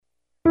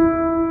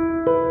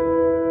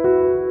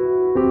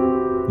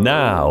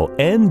Now,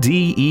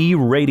 NDE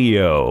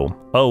Radio,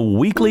 a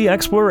weekly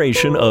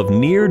exploration of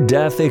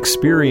near-death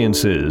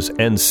experiences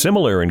and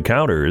similar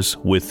encounters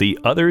with the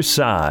other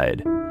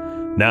side.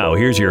 Now,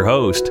 here's your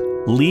host,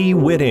 Lee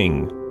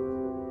Witting.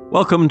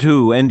 Welcome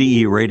to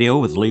NDE Radio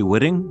with Lee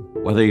Witting,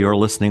 whether you're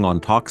listening on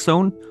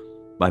TalkZone,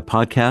 by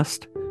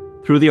podcast,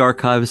 through the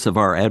archives of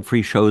our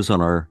ad-free shows on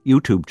our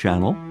YouTube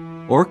channel,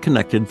 or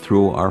connected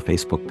through our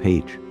Facebook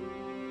page.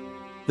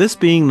 This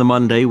being the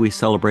Monday, we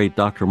celebrate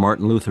Dr.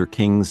 Martin Luther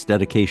King's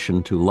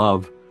dedication to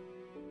love,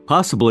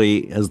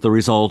 possibly as the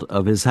result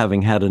of his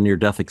having had a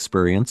near-death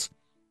experience.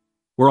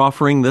 We're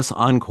offering this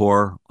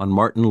encore on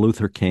Martin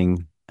Luther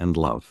King and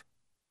love.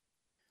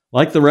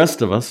 Like the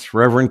rest of us,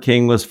 Reverend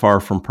King was far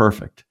from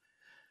perfect.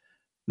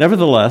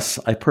 Nevertheless,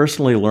 I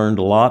personally learned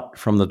a lot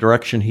from the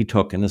direction he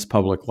took in his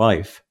public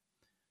life.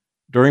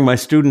 During my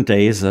student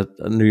days at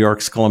New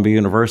York's Columbia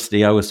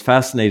University, I was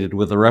fascinated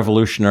with the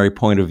revolutionary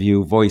point of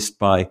view voiced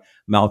by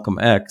Malcolm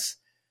X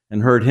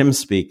and heard him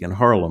speak in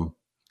Harlem.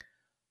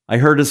 I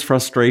heard his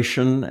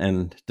frustration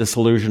and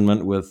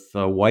disillusionment with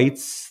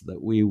whites,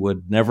 that we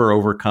would never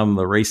overcome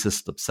the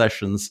racist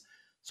obsessions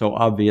so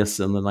obvious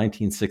in the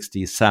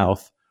 1960s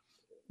South,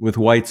 with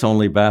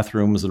whites-only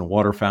bathrooms and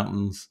water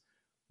fountains,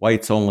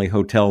 whites-only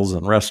hotels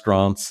and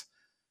restaurants,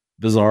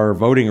 bizarre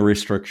voting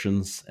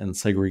restrictions, and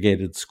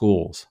segregated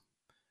schools.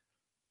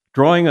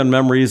 Drawing on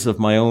memories of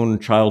my own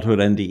childhood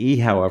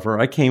NDE, however,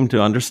 I came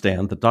to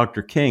understand that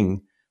Dr.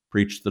 King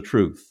preached the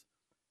truth,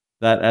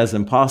 that as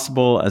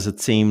impossible as it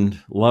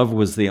seemed, love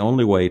was the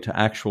only way to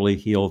actually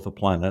heal the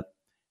planet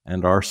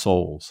and our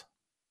souls.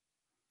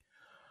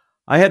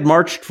 I had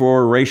marched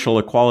for racial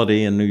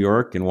equality in New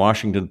York and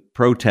Washington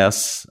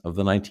protests of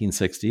the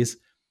 1960s,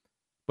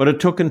 but it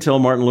took until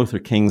Martin Luther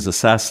King's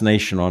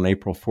assassination on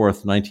April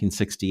 4th,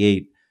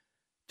 1968,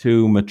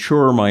 to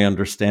mature my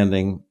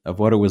understanding of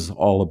what it was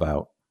all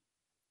about.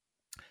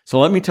 So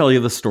let me tell you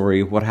the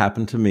story of what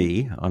happened to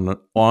me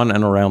on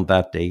and around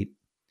that date.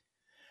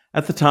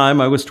 At the time,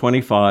 I was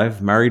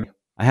 25, married.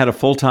 I had a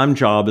full-time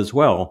job as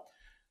well,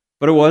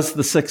 but it was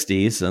the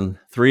 60s, and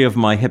 3 of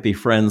my hippie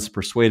friends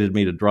persuaded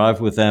me to drive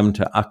with them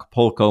to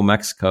Acapulco,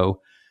 Mexico,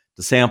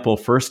 to sample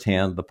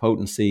firsthand the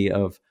potency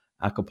of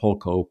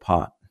Acapulco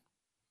pot.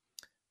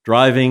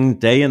 Driving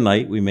day and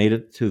night, we made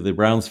it to the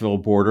Brownsville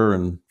border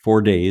in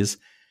 4 days,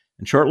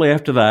 and shortly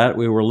after that,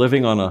 we were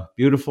living on a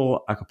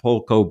beautiful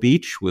Acapulco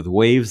beach with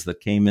waves that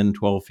came in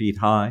 12 feet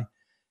high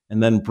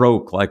and then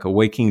broke like a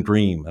waking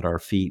dream at our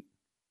feet.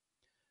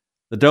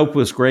 The dope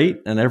was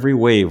great, and every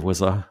wave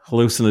was a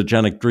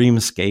hallucinogenic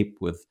dreamscape,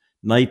 with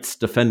knights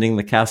defending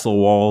the castle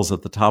walls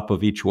at the top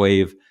of each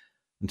wave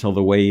until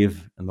the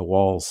wave and the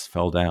walls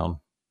fell down.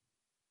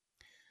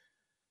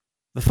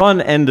 The fun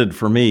ended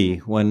for me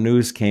when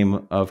news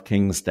came of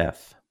King's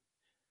death.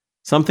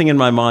 Something in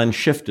my mind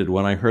shifted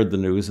when I heard the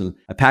news, and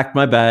I packed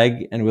my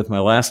bag and with my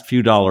last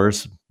few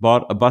dollars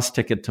bought a bus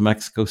ticket to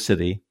Mexico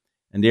City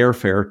and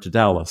airfare to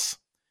Dallas,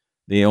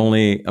 the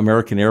only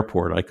American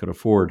airport I could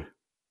afford.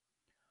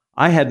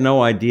 I had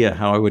no idea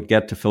how I would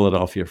get to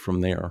Philadelphia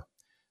from there,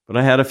 but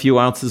I had a few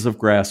ounces of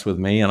grass with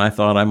me, and I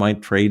thought I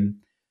might trade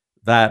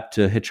that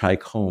to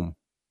hitchhike home.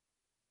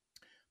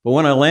 But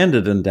when I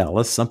landed in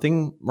Dallas,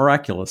 something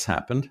miraculous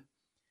happened.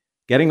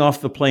 Getting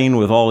off the plane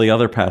with all the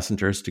other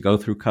passengers to go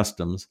through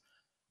customs,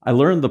 I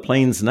learned the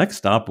plane's next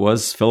stop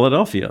was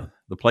Philadelphia,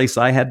 the place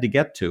I had to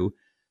get to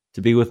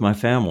be with my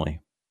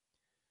family.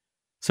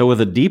 So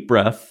with a deep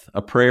breath,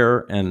 a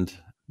prayer, and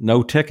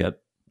no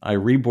ticket, I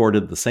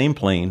reboarded the same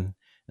plane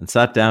and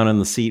sat down in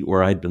the seat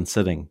where I'd been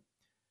sitting.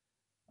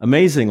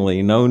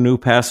 Amazingly, no new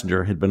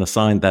passenger had been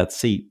assigned that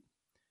seat.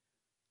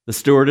 The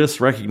stewardess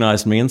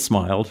recognized me and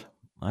smiled.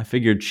 I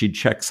figured she'd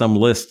check some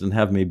list and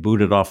have me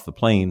booted off the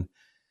plane.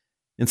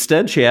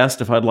 Instead, she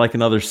asked if I'd like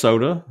another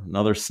soda,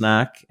 another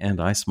snack,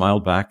 and I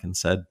smiled back and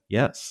said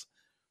yes.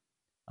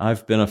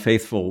 I've been a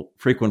faithful,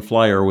 frequent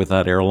flyer with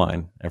that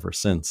airline ever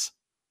since.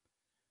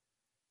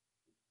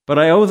 But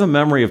I owe the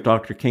memory of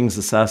Dr. King's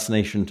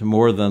assassination to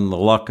more than the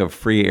luck of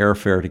free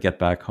airfare to get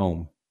back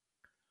home.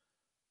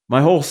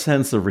 My whole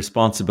sense of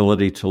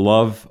responsibility to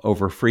love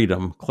over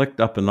freedom clicked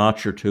up a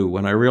notch or two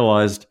when I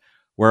realized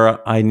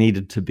where I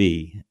needed to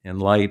be in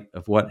light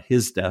of what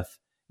his death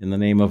in the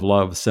name of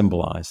love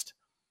symbolized.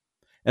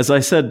 As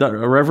I said,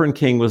 Reverend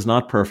King was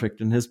not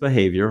perfect in his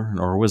behavior,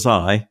 nor was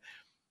I,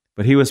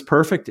 but he was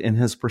perfect in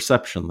his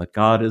perception that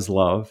God is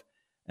love,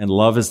 and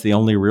love is the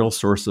only real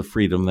source of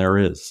freedom there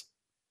is.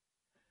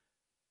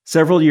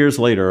 Several years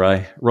later,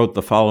 I wrote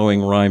the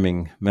following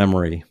rhyming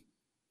memory.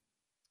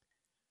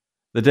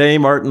 The day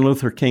Martin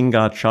Luther King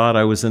got shot,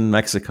 I was in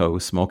Mexico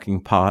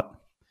smoking pot.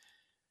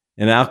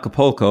 In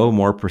Acapulco,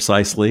 more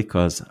precisely,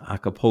 because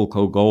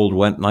Acapulco gold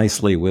went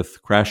nicely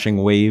with crashing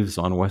waves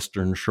on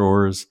western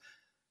shores,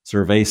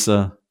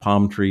 cerveza,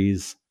 palm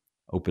trees,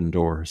 open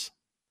doors.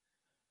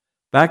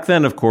 Back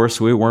then, of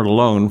course, we weren't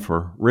alone,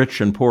 for rich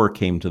and poor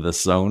came to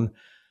this zone.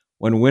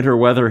 When winter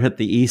weather hit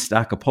the east,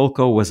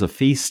 Acapulco was a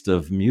feast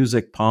of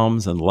music,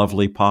 palms, and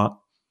lovely pot.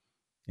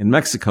 In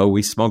Mexico,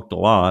 we smoked a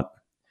lot.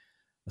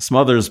 A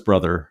Smothers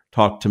brother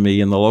talked to me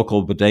in the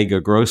local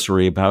bodega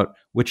grocery about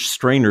which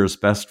strainer's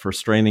best for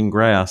straining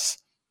grass.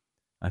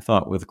 I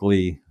thought with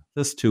glee,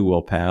 this too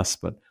will pass,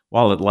 but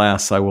while it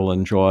lasts I will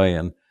enjoy,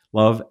 and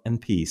love and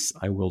peace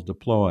I will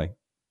deploy.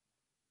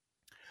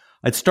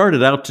 I'd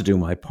started out to do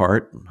my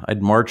part.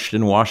 I'd marched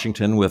in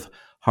Washington with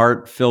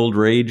heart-filled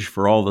rage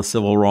for all the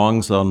civil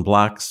wrongs on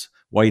blacks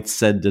whites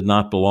said did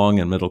not belong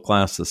in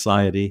middle-class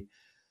society.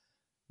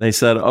 They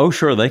said, oh,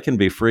 sure, they can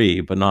be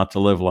free, but not to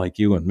live like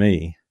you and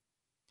me.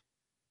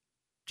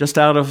 Just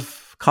out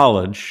of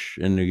college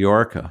in New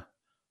York, a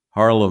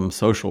Harlem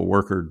social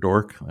worker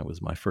dork, that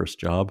was my first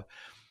job,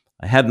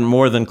 I hadn't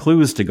more than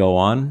clues to go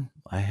on.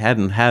 I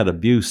hadn't had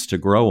abuse to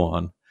grow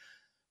on.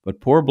 But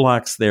poor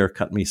blacks there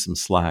cut me some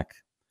slack.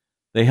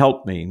 They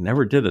helped me,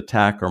 never did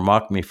attack or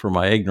mock me for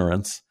my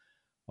ignorance,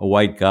 a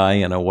white guy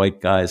in a white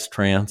guy's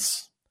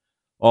trance.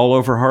 All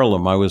over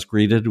Harlem I was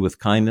greeted with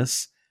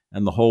kindness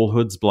and the whole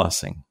hood's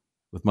blessing.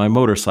 With my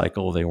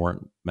motorcycle, they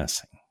weren't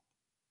messing.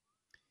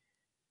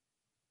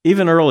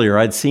 Even earlier,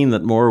 I'd seen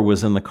that more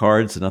was in the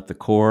cards and at the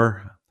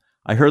core.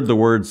 I heard the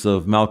words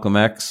of Malcolm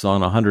X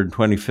on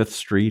 125th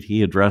Street.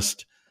 He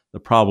addressed the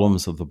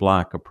problems of the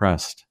black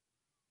oppressed.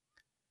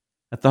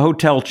 At the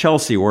Hotel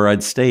Chelsea, where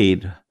I'd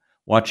stayed,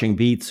 watching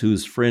beats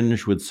whose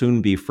fringe would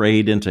soon be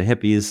frayed into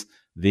hippies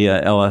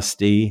via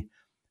LSD,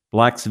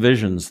 blacks'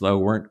 visions, though,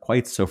 weren't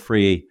quite so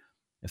free.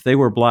 If they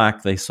were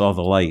black, they saw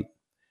the light.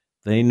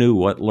 They knew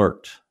what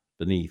lurked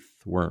beneath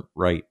weren't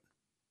right.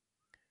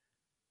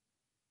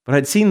 But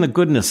I'd seen the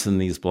goodness in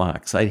these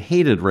blacks. I'd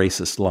hated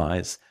racist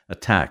lies,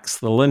 attacks.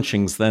 The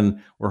lynchings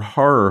then were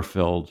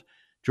horror-filled.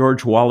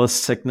 George Wallace'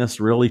 sickness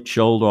really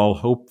chilled all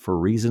hope for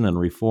reason and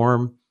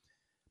reform.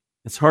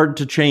 It's hard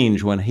to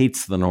change when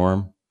hate's the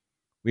norm.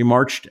 We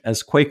marched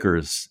as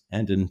Quakers,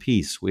 and in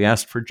peace we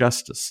asked for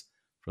justice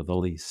for the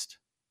least.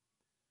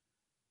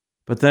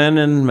 But then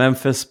in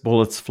Memphis,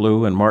 bullets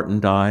flew and Martin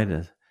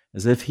died,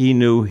 as if he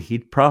knew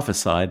he'd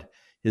prophesied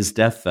his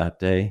death that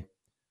day.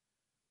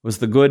 Was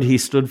the good he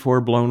stood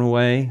for blown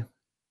away?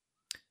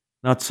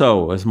 Not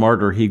so. As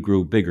martyr he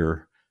grew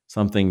bigger,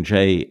 something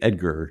J.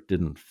 Edgar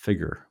didn't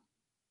figure.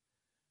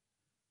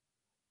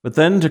 But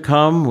then to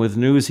come with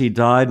news he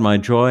died, my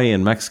joy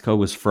in Mexico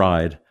was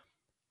fried.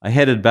 I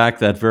headed back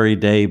that very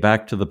day,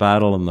 back to the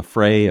battle and the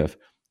fray of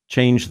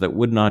change that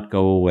would not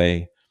go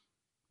away.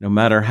 No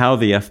matter how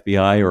the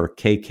FBI or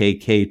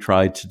KKK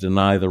tried to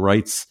deny the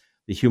rights,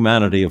 the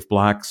humanity of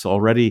blacks,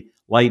 already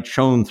light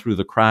shone through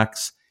the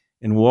cracks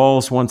in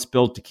walls once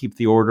built to keep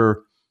the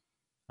order.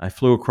 I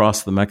flew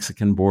across the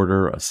Mexican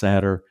border, a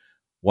sadder,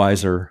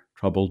 wiser,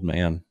 troubled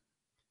man.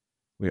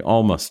 We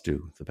all must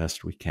do the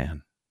best we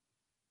can.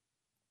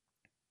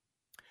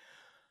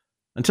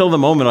 Until the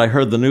moment I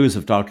heard the news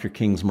of Dr.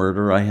 King's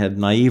murder, I had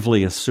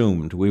naively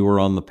assumed we were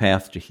on the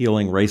path to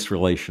healing race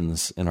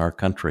relations in our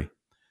country.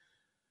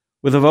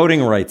 With the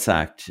Voting Rights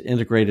Act,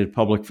 integrated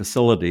public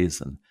facilities,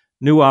 and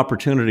new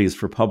opportunities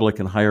for public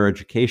and higher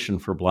education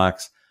for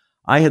blacks,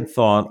 I had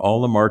thought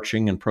all the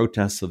marching and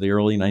protests of the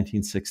early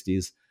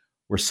 1960s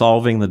were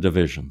solving the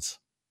divisions.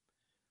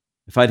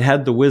 If I'd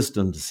had the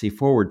wisdom to see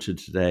forward to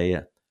today,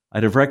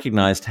 I'd have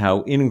recognized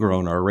how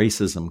ingrown our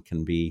racism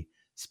can be,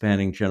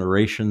 spanning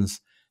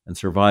generations and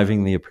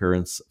surviving the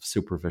appearance of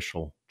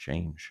superficial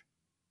change.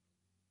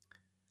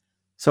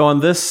 So on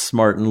this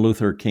Martin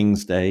Luther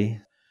King's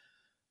Day,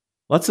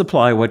 let's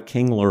apply what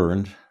King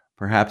learned,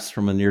 perhaps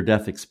from a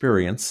near-death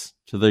experience,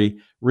 to the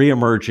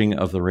re-emerging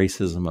of the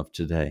racism of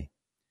today.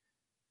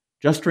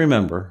 Just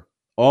remember,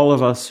 all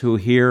of us who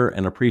hear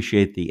and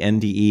appreciate the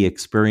NDE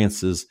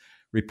experiences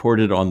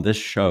reported on this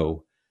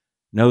show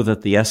know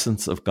that the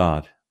essence of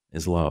God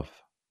is love.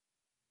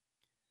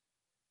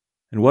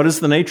 And what is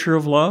the nature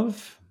of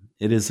love?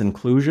 It is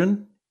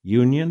inclusion,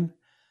 union,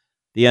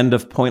 the end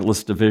of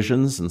pointless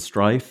divisions and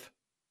strife.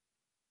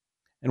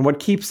 And what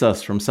keeps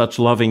us from such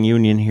loving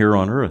union here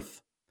on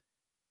earth?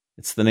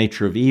 It's the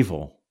nature of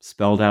evil,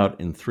 spelled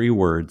out in 3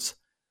 words: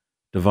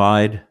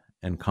 divide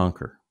and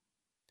conquer.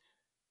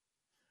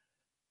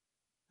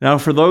 Now,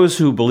 for those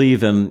who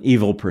believe in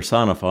evil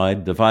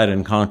personified, divide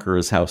and conquer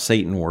is how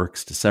Satan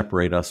works to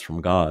separate us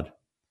from God.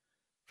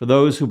 For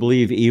those who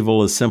believe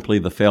evil is simply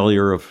the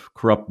failure of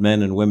corrupt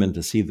men and women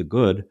to see the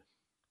good,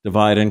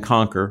 divide and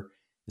conquer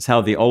is how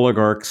the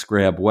oligarchs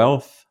grab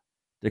wealth,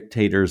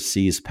 dictators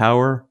seize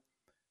power,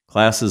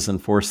 classes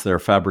enforce their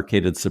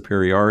fabricated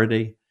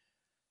superiority,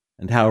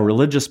 and how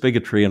religious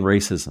bigotry and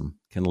racism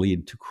can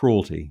lead to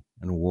cruelty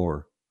and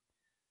war.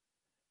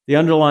 The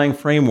underlying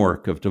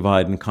framework of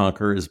divide and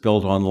conquer is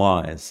built on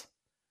lies.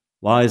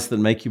 Lies that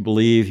make you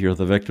believe you're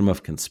the victim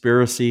of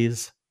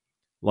conspiracies,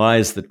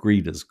 lies that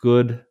greed is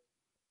good,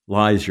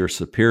 lies you're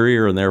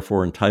superior and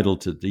therefore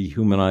entitled to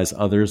dehumanize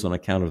others on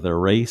account of their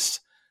race,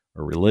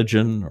 or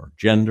religion, or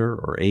gender,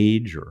 or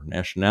age, or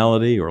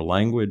nationality, or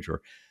language,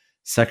 or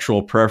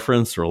sexual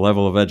preference, or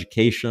level of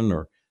education,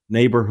 or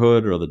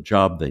neighborhood, or the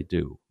job they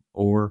do,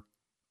 or.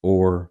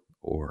 The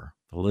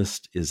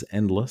list is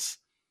endless,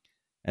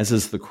 as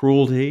is the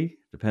cruelty,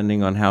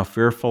 depending on how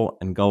fearful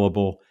and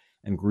gullible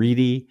and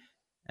greedy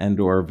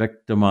and/or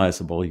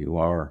victimizable you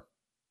are.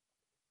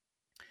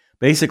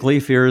 Basically,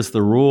 fear is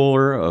the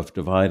ruler of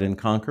divide and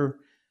conquer,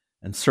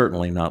 and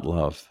certainly not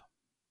love.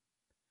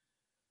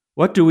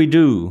 What do we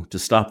do to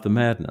stop the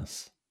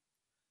madness?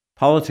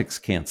 Politics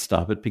can't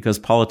stop it because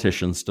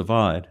politicians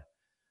divide.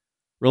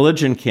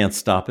 Religion can't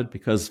stop it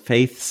because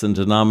faiths and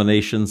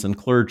denominations and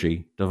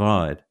clergy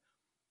divide.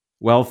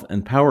 Wealth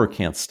and power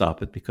can't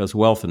stop it because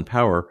wealth and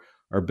power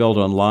are built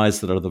on lies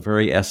that are the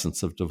very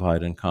essence of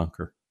divide and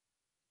conquer.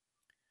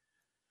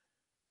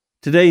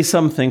 Today,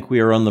 some think we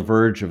are on the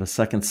verge of a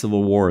second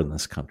civil war in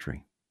this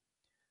country.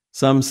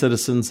 Some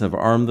citizens have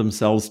armed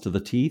themselves to the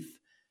teeth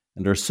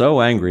and are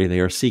so angry they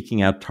are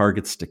seeking out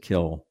targets to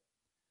kill.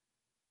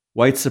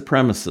 White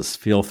supremacists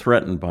feel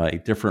threatened by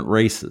different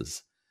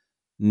races.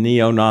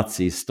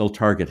 Neo-Nazis still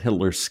target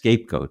Hitler's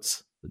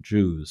scapegoats, the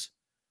Jews.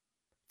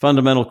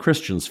 Fundamental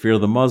Christians fear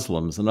the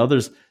Muslims, and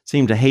others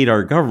seem to hate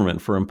our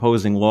government for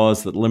imposing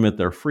laws that limit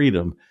their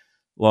freedom,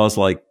 laws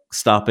like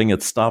stopping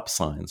at stop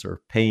signs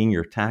or paying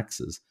your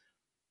taxes,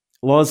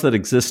 laws that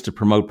exist to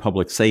promote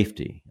public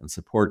safety and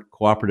support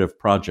cooperative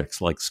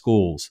projects like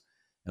schools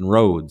and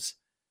roads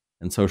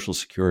and Social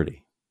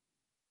Security.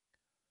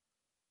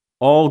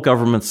 All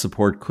government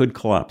support could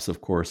collapse,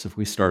 of course, if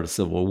we start a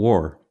civil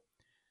war.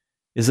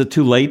 Is it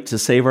too late to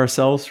save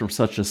ourselves from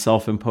such a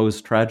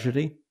self-imposed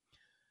tragedy?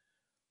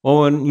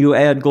 Well, when you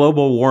add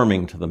global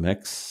warming to the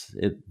mix,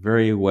 it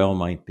very well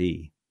might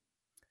be.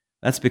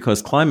 That's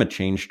because climate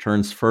change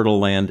turns fertile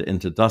land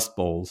into dust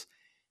bowls,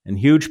 and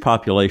huge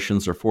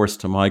populations are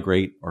forced to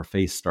migrate or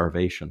face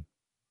starvation.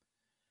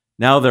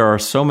 Now there are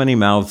so many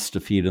mouths to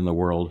feed in the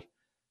world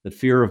that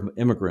fear of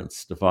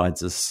immigrants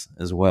divides us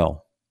as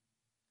well.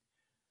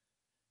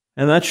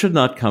 And that should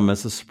not come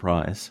as a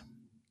surprise.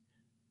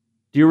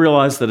 Do you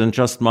realize that in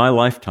just my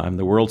lifetime,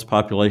 the world's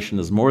population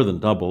has more than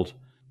doubled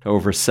to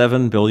over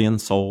 7 billion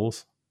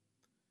souls?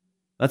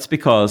 That's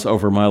because,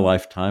 over my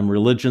lifetime,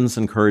 religions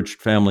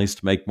encouraged families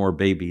to make more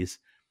babies,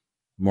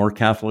 more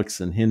Catholics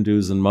and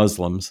Hindus and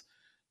Muslims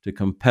to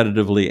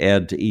competitively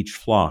add to each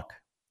flock.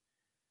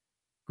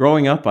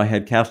 Growing up, I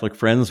had Catholic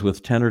friends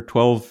with 10 or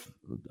 12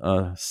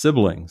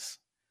 siblings.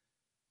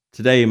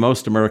 Today,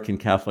 most American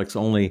Catholics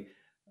only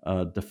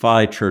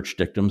defy church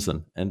dictums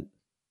and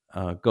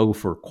go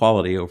for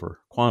quality over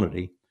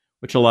quantity,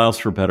 which allows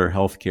for better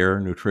health care,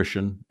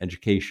 nutrition,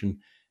 education,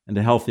 and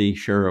a healthy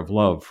share of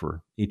love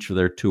for each of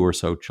their 2 or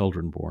so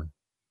children born.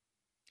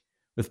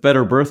 With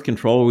better birth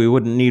control, we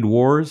wouldn't need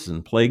wars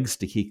and plagues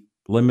to keep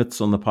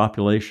limits on the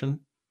population.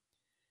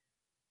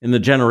 In the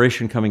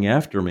generation coming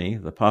after me,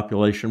 the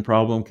population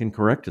problem can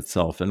correct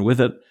itself, and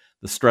with it,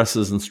 the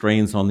stresses and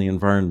strains on the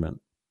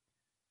environment.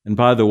 And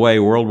by the way,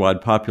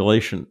 worldwide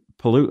pollution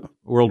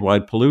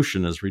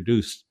has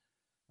reduced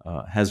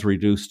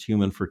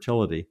human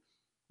fertility,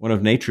 one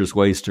of nature's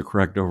ways to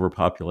correct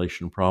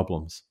overpopulation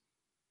problems.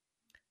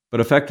 But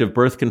effective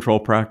birth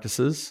control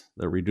practices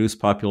that reduce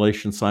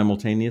population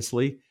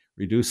simultaneously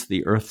reduce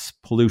the Earth's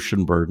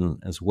pollution burden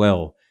as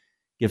well,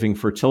 giving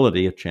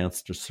fertility a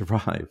chance to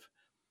survive.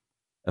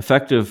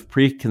 Effective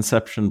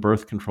preconception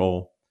birth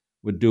control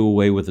would do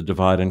away with the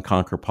divide and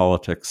conquer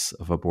politics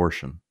of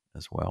abortion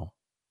as well.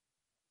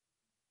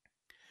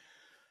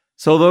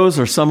 So those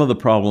are some of the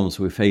problems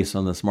we face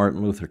on this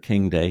Martin Luther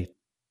King Day.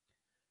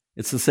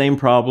 It's the same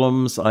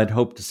problems I'd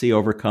hoped to see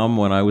overcome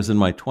when I was in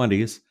my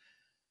 20s,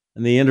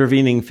 and the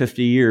intervening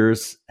 50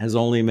 years has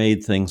only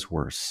made things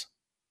worse.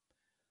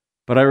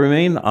 But I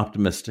remain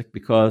optimistic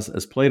because,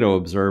 as Plato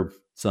observed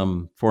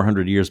some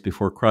 400 years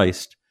before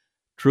Christ,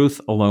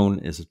 truth alone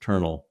is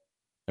eternal.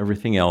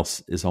 Everything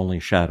else is only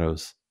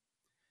shadows.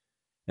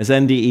 As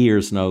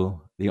NDEers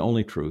know, the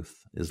only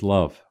truth is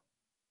love.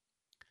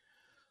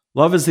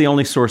 Love is the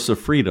only source of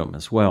freedom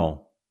as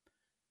well.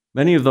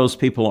 Many of those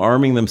people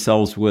arming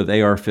themselves with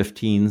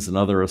AR-15s and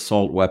other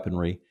assault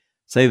weaponry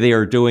say they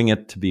are doing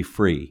it to be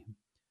free.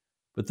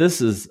 But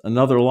this is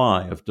another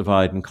lie of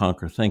divide and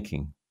conquer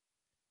thinking.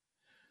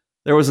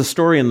 There was a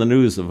story in the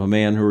news of a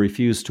man who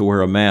refused to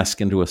wear a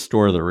mask into a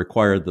store that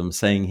required them,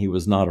 saying he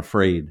was not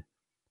afraid.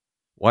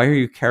 "Why are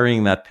you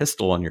carrying that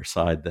pistol on your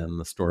side then?"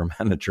 the store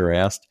manager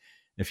asked,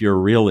 "if you're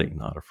really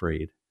not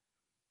afraid."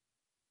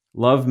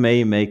 Love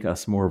may make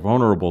us more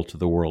vulnerable to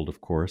the world,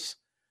 of course,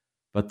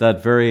 but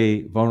that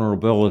very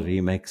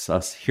vulnerability makes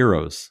us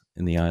heroes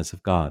in the eyes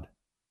of God.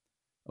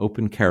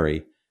 Open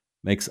carry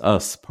makes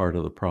us part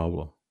of the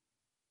problem.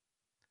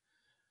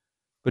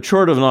 But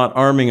short of not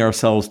arming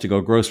ourselves to go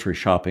grocery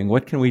shopping,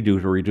 what can we do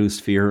to reduce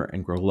fear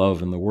and grow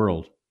love in the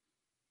world?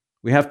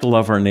 We have to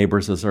love our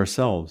neighbors as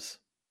ourselves.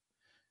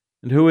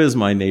 "And who is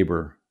my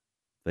neighbor?"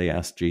 they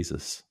asked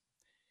Jesus.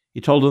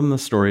 He told them the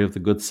story of the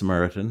Good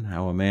Samaritan,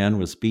 how a man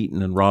was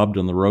beaten and robbed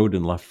on the road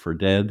and left for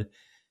dead,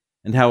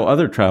 and how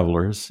other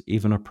travelers,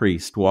 even a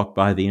priest, walked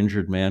by the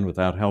injured man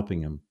without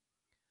helping him.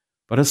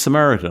 But a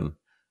Samaritan,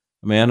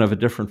 a man of a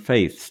different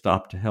faith,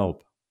 stopped to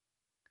help.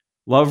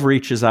 Love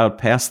reaches out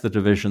past the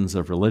divisions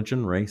of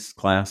religion, race,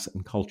 class,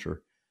 and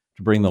culture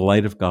to bring the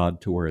light of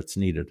God to where it's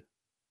needed.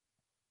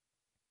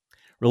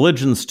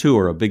 Religions, too,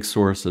 are a big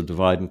source of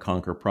divide and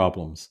conquer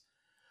problems.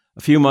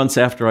 A few months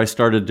after I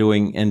started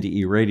doing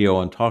NDE radio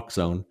on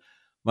TalkZone,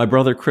 my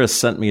brother Chris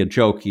sent me a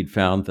joke he'd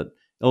found that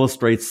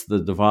illustrates the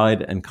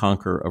divide and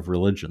conquer of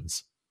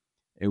religions.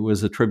 It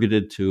was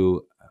attributed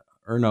to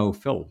Erno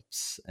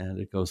Phillips, and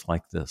it goes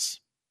like this.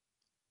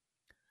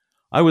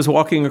 I was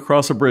walking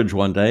across a bridge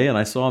one day, and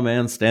I saw a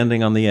man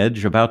standing on the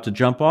edge about to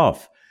jump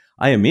off.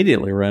 I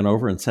immediately ran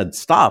over and said,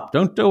 "Stop,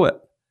 don't do it."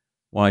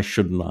 "Why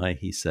shouldn't I?"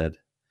 he said.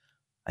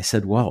 I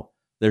said, "Well,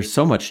 there's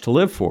so much to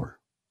live for."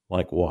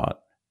 "Like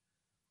what?"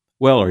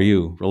 "Well, are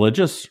you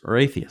religious or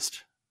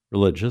atheist?"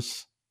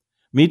 "Religious."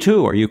 "Me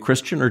too. Are you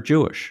Christian or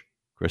Jewish?"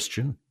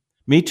 "Christian."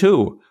 "Me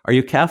too. Are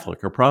you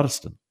Catholic or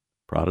Protestant?"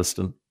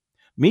 "Protestant."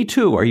 "Me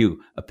too. Are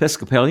you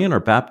Episcopalian or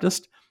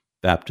Baptist?"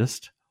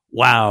 "Baptist."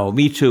 "Wow,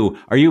 me too.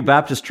 Are you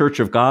Baptist Church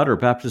of God or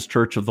Baptist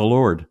Church of the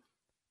Lord?"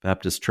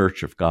 "Baptist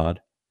Church of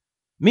God."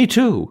 "Me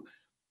too.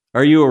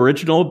 Are you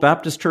Original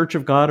Baptist Church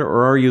of God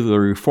or are you the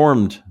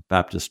Reformed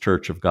Baptist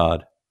Church of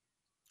God?"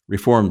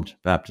 "Reformed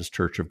Baptist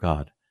Church of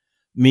God."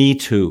 "Me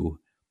too.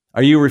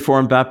 Are you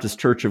Reformed Baptist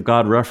Church of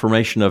God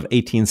Reformation of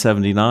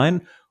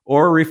 1879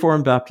 or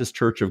Reformed Baptist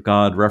Church of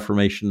God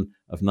Reformation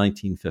of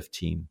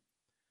 1915?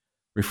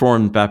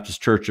 "Reformed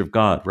Baptist Church of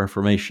God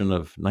Reformation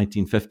of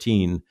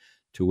 1915,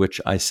 to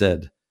which I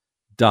said,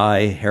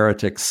 'Die,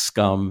 heretic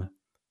scum,'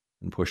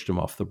 and pushed him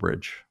off the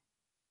bridge."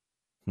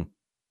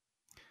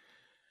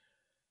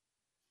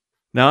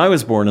 Now, I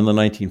was born in the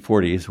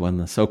 1940s when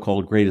the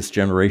so-called greatest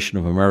generation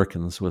of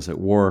Americans was at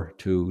war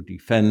to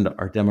defend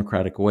our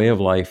democratic way of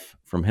life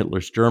from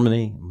Hitler's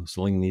Germany,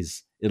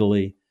 Mussolini's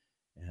Italy,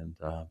 and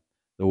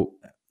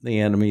the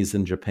enemies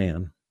in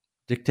Japan,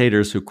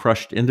 dictators who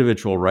crushed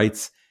individual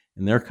rights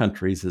in their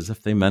countries as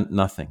if they meant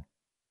nothing.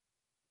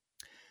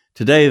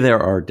 Today, there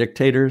are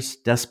dictators,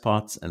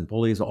 despots, and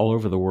bullies all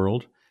over the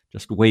world,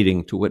 just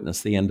waiting to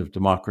witness the end of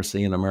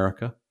democracy in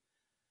America.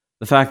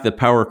 The fact that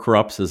power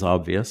corrupts is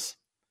obvious,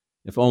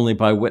 if only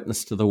by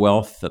witness to the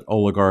wealth that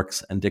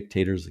oligarchs and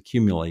dictators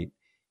accumulate,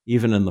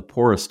 even in the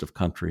poorest of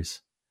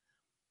countries.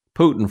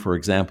 Putin, for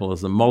example,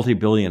 is a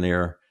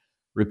multi-billionaire,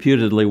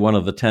 reputedly one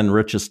of the 10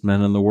 richest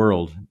men in the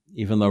world,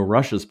 even though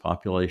Russia's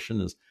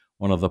population is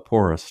one of the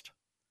poorest.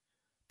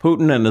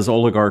 Putin and his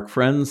oligarch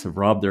friends have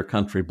robbed their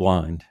country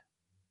blind.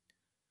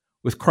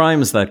 With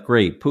crimes that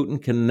great,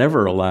 Putin can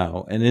never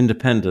allow an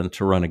independent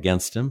to run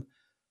against him.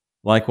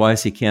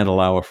 Likewise, he can't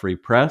allow a free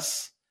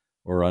press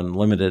or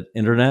unlimited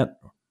internet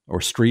or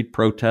street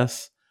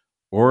protests,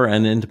 or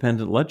an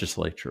independent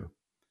legislature.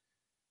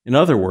 In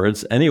other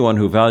words, anyone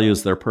who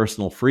values their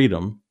personal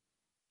freedom,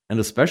 and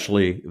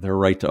especially their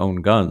right to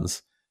own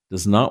guns,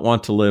 does not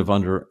want to live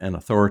under an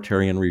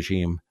authoritarian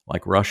regime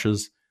like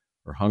Russia's,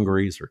 or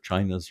Hungary's, or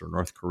China's, or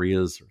North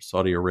Korea's, or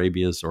Saudi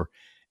Arabia's, or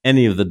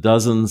any of the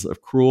dozens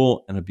of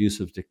cruel and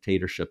abusive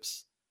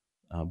dictatorships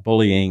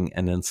bullying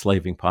and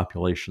enslaving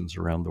populations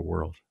around the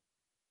world.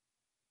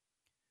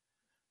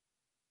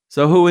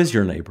 So who is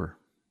your neighbor?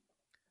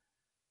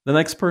 The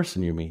next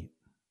person you meet,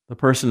 the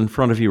person in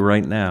front of you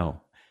right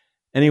now,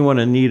 anyone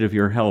in need of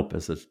your help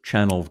as a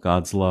channel of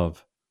God's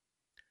love.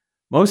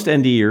 Most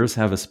NDEers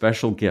have a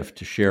special gift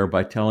to share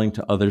by telling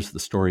to others the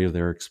story of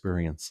their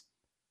experience.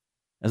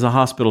 As a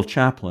hospital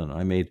chaplain,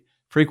 I made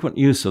frequent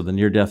use of the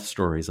near-death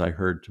stories I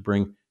heard to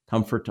bring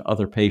comfort to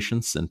other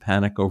patients in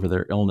panic over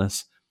their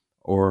illness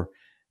or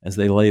as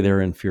they lay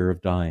there in fear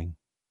of dying.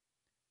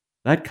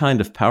 That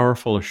kind of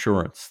powerful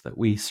assurance that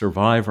we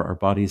survive our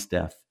body's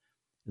death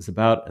is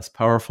about as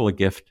powerful a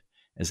gift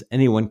as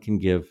anyone can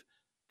give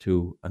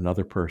to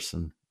another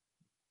person,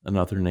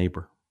 another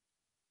neighbor.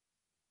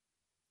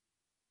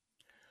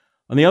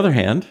 On the other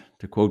hand,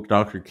 to quote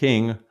Dr.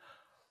 King,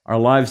 our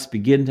lives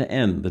begin to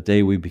end the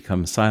day we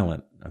become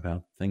silent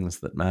about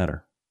things that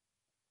matter.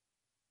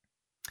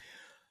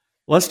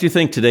 Lest you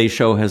think today's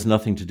show has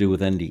nothing to do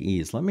with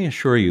NDEs, let me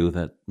assure you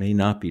that may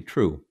not be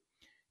true.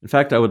 In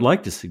fact, I would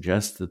like to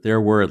suggest that there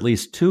were at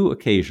least 2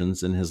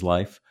 occasions in his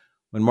life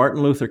when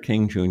Martin Luther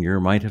King Jr.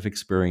 might have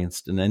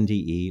experienced an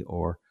NDE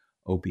or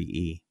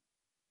OBE.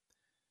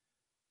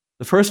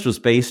 The first was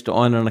based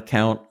on an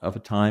account of a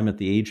time at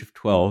the age of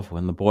 12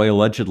 when the boy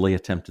allegedly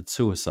attempted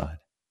suicide.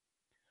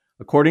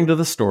 According to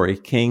the story,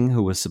 King,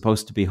 who was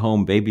supposed to be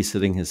home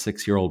babysitting his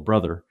 6-year-old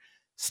brother,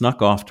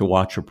 snuck off to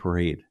watch a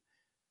parade.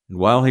 And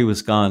while he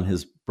was gone,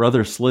 his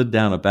brother slid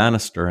down a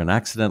banister and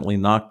accidentally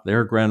knocked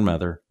their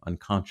grandmother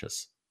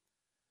unconscious.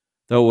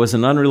 Though it was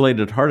an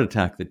unrelated heart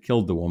attack that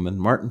killed the woman,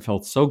 Martin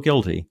felt so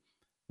guilty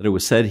that it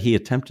was said he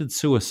attempted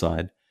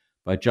suicide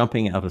by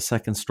jumping out a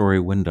 2nd-story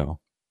window.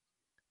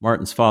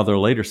 Martin's father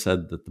later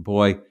said that the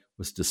boy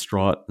was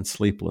distraught and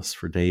sleepless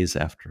for days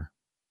after.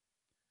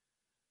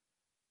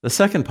 The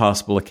second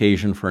possible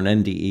occasion for an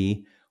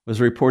NDE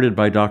was reported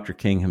by Dr.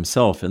 King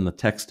himself in the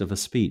text of a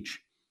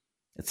speech.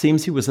 It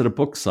seems he was at a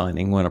book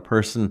signing when a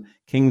person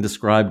King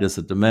described as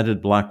a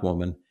demented black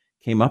woman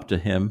came up to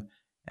him,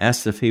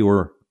 asked if he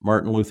were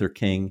Martin Luther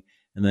King,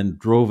 and then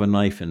drove a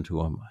knife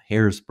into him, a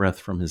hair's breadth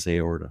from his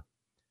aorta.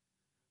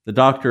 The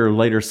doctor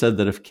later said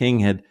that if King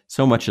had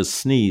so much as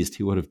sneezed,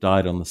 he would have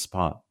died on the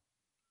spot.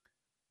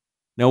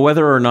 Now,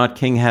 whether or not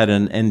King had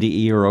an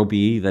NDE or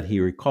OBE that he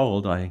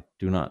recalled, I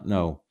do not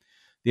know.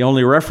 The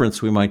only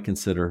reference we might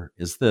consider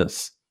is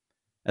this.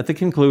 At the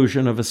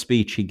conclusion of a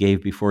speech he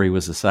gave before he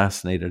was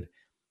assassinated,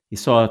 he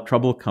saw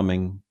trouble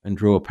coming and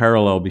drew a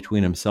parallel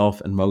between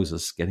himself and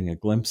Moses getting a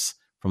glimpse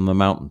from the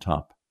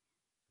mountaintop,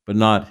 but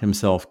not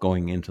himself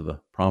going into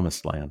the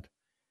promised land.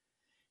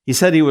 He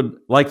said he would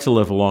like to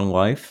live a long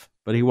life,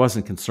 but he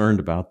wasn't concerned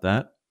about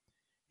that.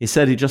 He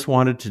said he just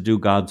wanted to do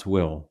God's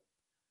will.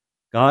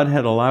 God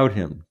had allowed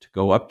him to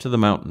go up to the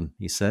mountain,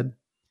 he said,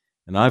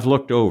 and I've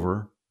looked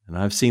over and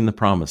I've seen the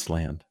promised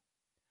land.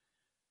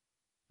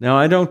 Now,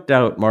 I don't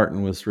doubt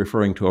Martin was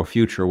referring to a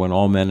future when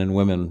all men and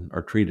women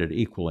are treated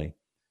equally.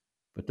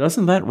 But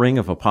doesn't that ring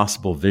of a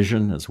possible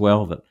vision as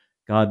well, that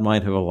God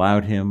might have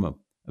allowed him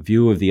a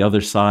view of the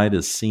other side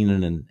as seen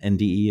in an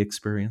NDE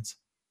experience?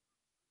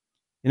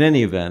 In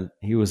any event,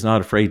 he was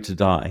not afraid to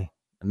die,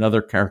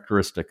 another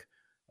characteristic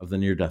of the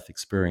near-death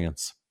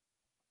experience.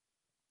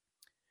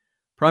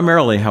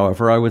 Primarily,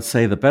 however, I would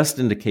say the best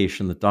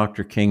indication that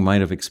Dr. King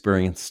might have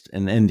experienced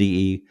an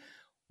NDE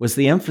was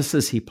the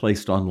emphasis he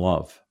placed on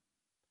love.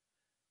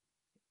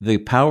 The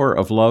power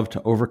of love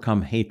to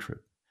overcome hatred,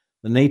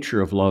 the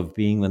nature of love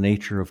being the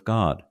nature of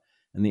God,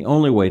 and the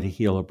only way to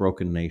heal a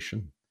broken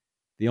nation,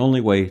 the only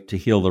way to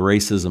heal the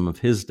racism of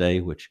his day,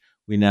 which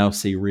we now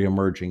see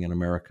reemerging in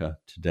America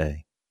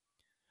today.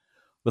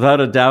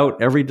 Without a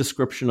doubt, every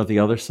description of the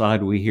other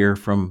side we hear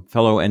from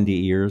fellow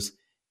NDEers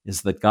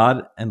is that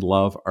God and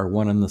love are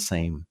one and the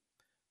same,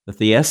 that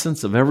the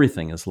essence of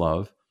everything is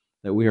love,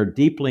 that we are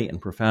deeply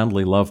and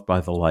profoundly loved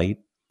by the light,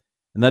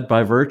 and that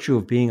by virtue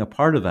of being a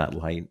part of that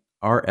light,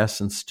 our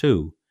essence,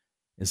 too,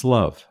 is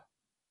love.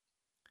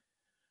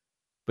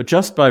 But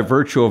just by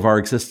virtue of our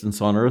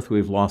existence on earth,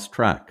 we've lost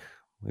track.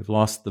 We've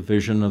lost the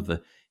vision of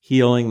the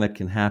healing that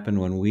can happen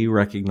when we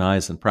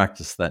recognize and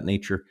practice that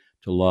nature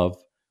to love,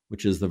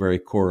 which is the very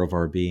core of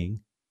our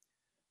being.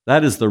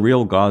 That is the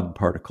real God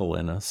particle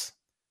in us.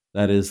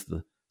 That is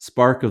the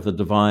spark of the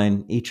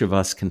divine each of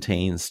us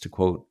contains, to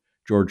quote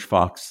George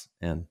Fox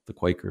and the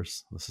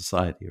Quakers, the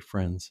Society of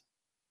Friends.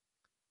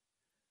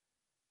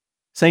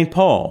 St.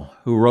 Paul,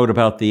 who wrote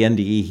about the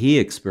NDE he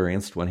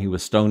experienced when he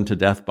was stoned to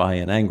death by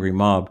an angry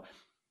mob,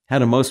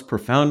 had a most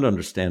profound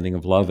understanding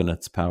of love and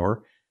its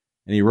power,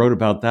 and he wrote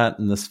about that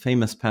in this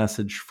famous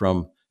passage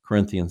from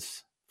 1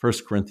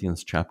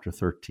 Corinthians chapter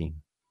 13.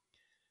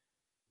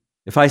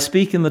 If I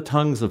speak in the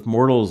tongues of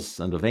mortals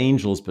and of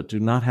angels, but do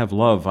not have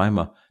love, I'm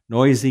a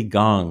noisy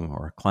gong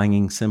or a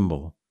clanging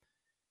cymbal.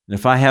 And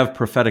if I have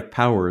prophetic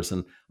powers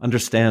and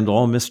understand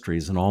all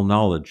mysteries and all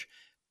knowledge,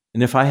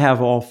 and if I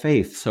have all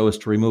faith so as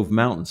to remove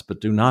mountains, but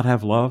do not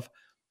have love,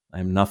 I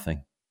am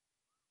nothing.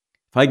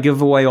 If I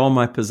give away all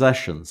my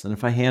possessions, and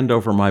if I hand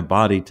over my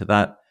body to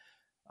that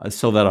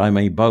so that I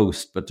may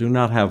boast, but do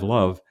not have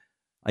love,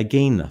 I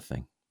gain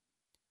nothing.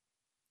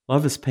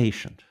 Love is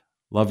patient.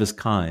 Love is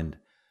kind.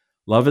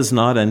 Love is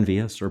not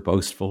envious or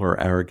boastful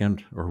or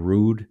arrogant or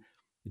rude.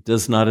 It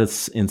does not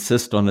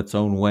insist on its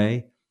own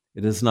way.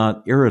 It is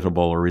not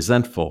irritable or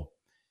resentful.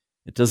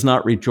 It does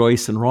not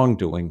rejoice in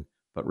wrongdoing,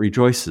 but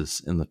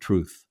rejoices in the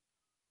truth.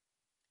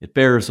 It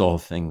bears all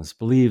things,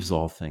 believes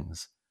all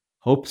things,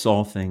 hopes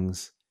all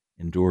things,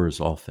 endures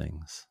all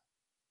things.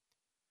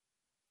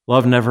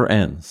 Love never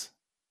ends,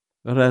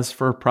 but as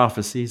for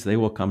prophecies, they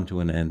will come to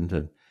an end,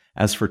 and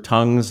as for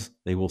tongues,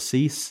 they will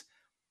cease.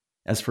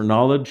 As for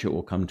knowledge, it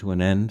will come to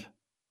an end.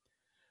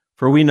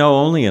 For we know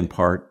only in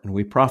part, and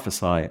we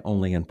prophesy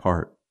only in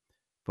part.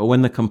 But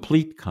when the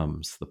complete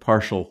comes, the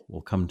partial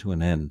will come to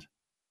an end.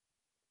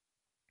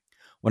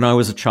 When I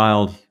was a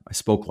child, I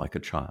spoke like a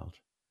child.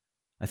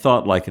 I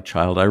thought like a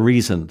child. I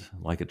reasoned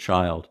like a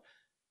child.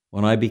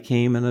 When I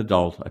became an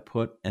adult, I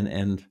put an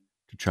end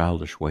to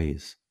childish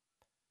ways.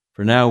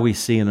 For now we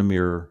see in a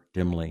mirror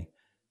dimly,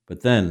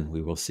 but then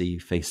we will see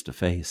face to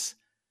face.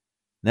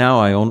 Now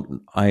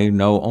I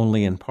know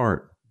only in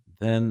part.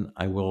 Then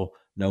I will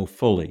know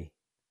fully,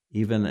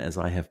 even as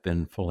I have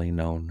been fully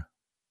known.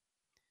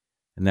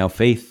 And now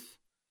faith,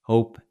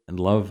 hope, and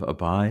love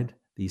abide,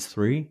 these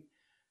three.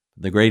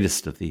 The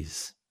greatest of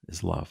these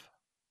is love.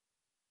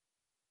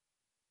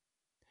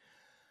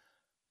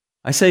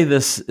 I say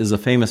this is a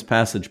famous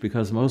passage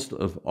because most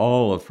of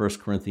all of 1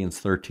 Corinthians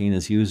 13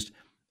 is used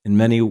in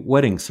many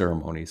wedding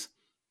ceremonies.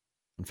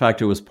 In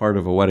fact, it was part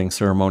of a wedding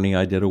ceremony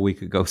I did a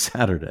week ago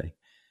Saturday.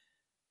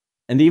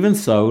 And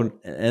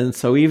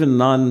so even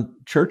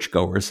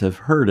non-churchgoers have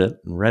heard it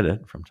and read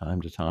it from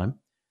time to time.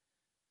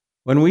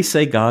 When we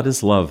say God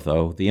is love,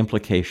 though, the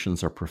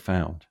implications are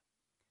profound.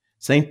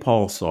 St.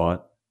 Paul saw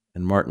it,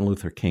 and Martin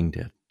Luther King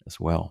did as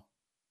well.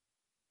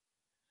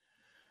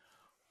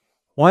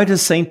 Why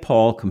does St.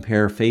 Paul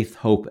compare faith,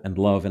 hope, and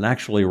love and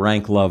actually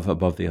rank love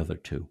above the other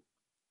two?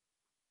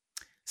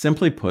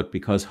 Simply put,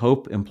 because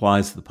hope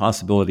implies the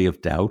possibility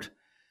of doubt,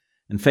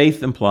 and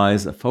faith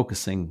implies a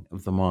focusing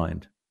of the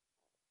mind.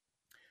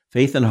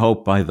 Faith and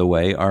hope, by the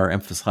way, are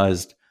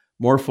emphasized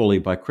more fully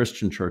by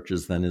Christian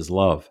churches than is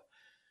love.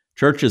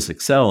 Churches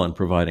excel in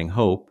providing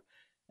hope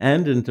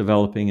and in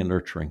developing and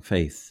nurturing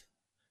faith.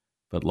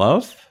 But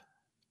love?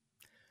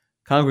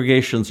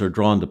 Congregations are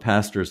drawn to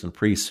pastors and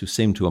priests who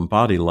seem to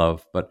embody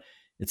love, but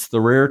it's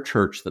the rare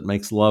church that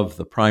makes love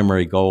the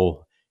primary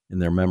goal in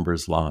their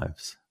members'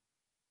 lives.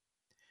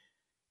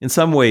 In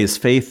some ways,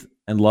 faith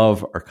and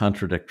love are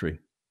contradictory,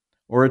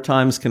 or at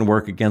times can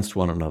work against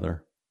one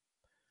another.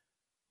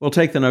 We'll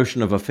take the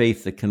notion of a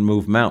faith that can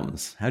move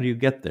mountains. How do you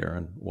get there,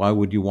 and why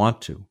would you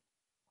want to?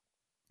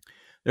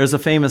 There's a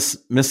famous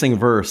missing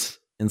verse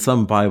in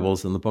some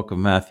Bibles in the book of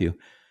Matthew.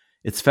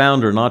 It's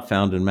found or not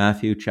found in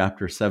Matthew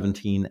chapter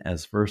 17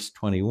 as verse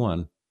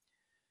 21.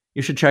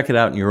 You should check it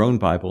out in your own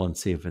Bible and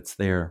see if it's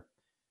there.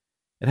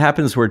 It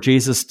happens where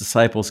Jesus'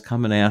 disciples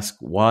come and ask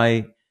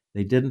why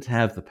they didn't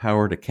have the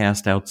power to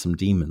cast out some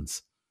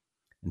demons.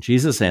 And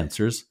Jesus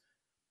answers,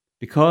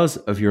 "Because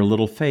of your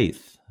little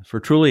faith. For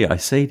truly I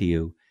say to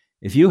you,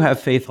 if you have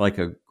faith like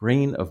a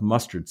grain of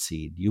mustard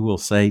seed, you will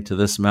say to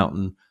this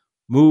mountain,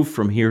 'Move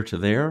from here to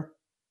there,'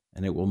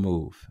 and it will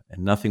move,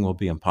 and nothing will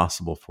be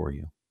impossible for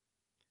you."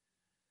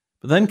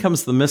 But then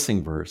comes the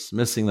missing verse,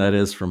 missing that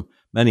is from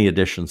many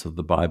editions of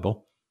the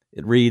Bible.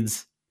 It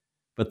reads,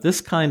 "But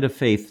this kind of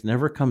faith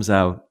never comes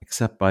out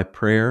except by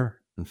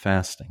prayer and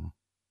fasting."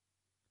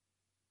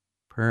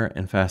 Prayer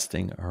and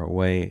fasting are a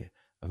way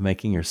of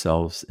making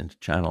yourselves into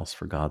channels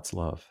for God's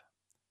love.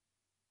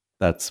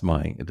 That's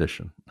my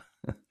edition.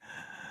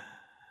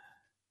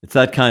 It's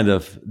that kind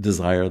of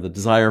desire, the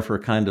desire for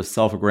a kind of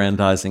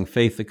self-aggrandizing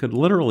faith that could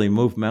literally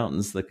move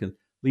mountains, that could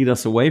lead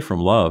us away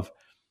from love,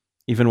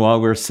 even while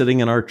we're sitting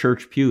in our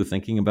church pew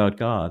thinking about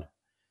God.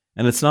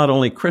 And it's not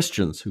only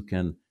Christians who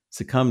can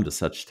succumb to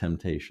such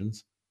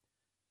temptations.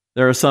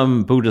 There are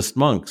some Buddhist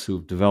monks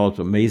who've developed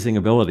amazing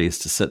abilities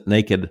to sit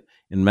naked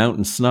in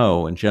mountain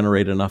snow and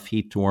generate enough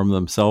heat to warm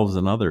themselves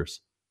and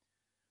others.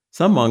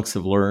 Some monks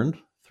have learned,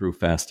 through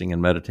fasting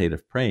and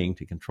meditative praying,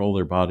 to control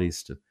their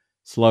bodies to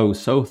slow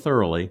so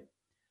thoroughly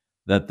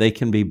that they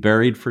can be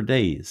buried for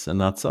days and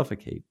not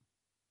suffocate.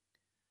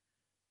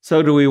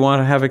 So do we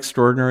want to have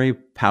extraordinary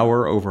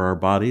power over our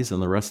bodies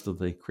and the rest of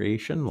the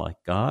creation like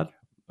God?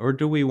 Or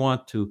do we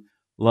want to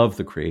love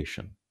the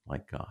creation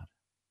like God?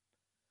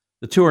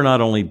 The two are not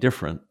only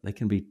different, they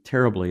can be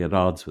terribly at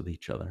odds with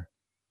each other.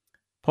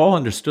 Paul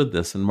understood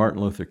this, and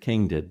Martin Luther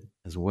King did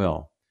as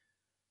well.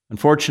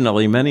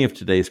 Unfortunately, many of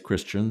today's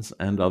Christians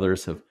and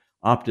others have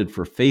opted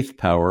for faith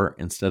power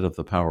instead of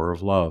the power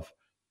of love.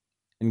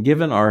 And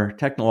given our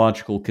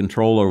technological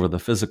control over the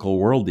physical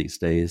world these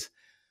days,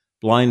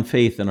 blind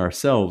faith in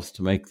ourselves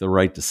to make the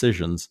right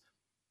decisions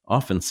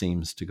often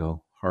seems to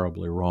go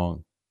horribly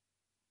wrong.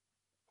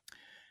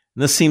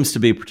 And this seems to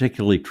be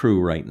particularly true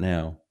right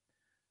now.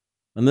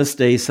 On this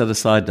day set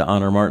aside to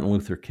honor Martin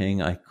Luther King,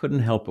 I couldn't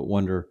help but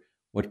wonder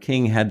what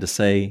King had to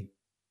say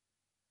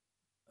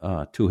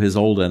to his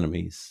old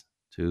enemies,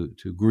 to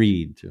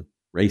greed, to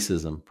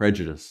racism,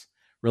 prejudice,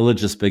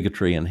 religious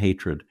bigotry and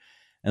hatred,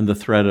 and the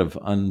threat of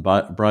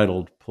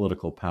unbridled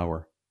political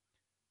power,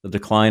 the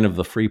decline of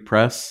the free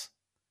press,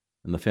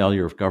 and the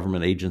failure of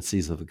government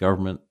agencies of the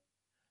government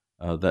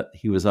that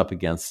he was up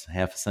against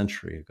half a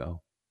century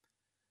ago.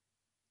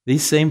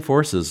 These same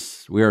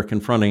forces we are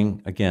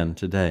confronting again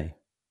today.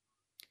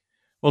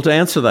 Well, to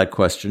answer that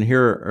question,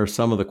 here are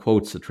some of the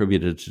quotes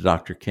attributed to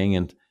Dr.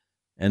 King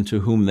and to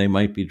whom they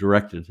might be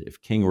directed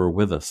if King were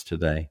with us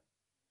today.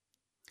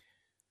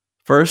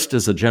 First,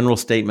 as a general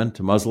statement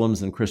to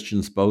Muslims and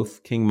Christians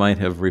both, King might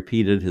have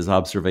repeated his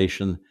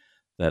observation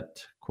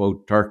that,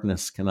 quote,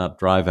 "Darkness cannot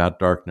drive out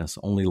darkness,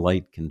 only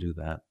light can do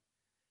that.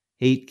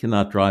 Hate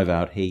cannot drive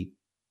out hate,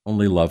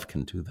 only love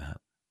can do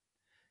that,"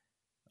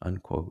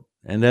 unquote.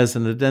 And as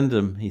an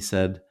addendum, he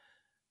said,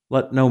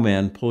 "Let no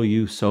man pull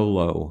you so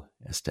low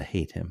as to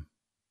hate him."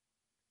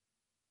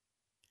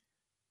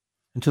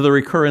 And to the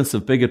recurrence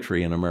of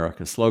bigotry in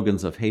America,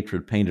 slogans of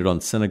hatred painted on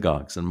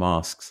synagogues and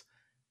mosques,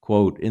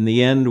 quote, "In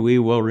the end, we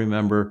will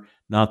remember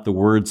not the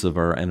words of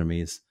our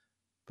enemies,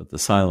 but the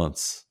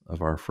silence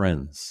of our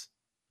friends,"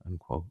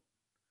 unquote.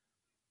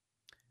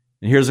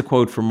 And here's a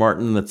quote from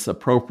Martin that's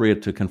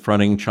appropriate to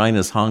confronting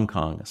China's Hong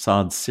Kong,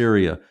 Assad's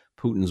Syria,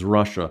 Putin's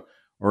Russia,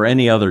 or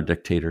any other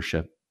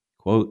dictatorship.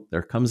 Quote,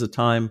 "There comes a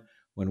time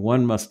when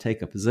one must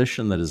take a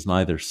position that is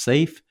neither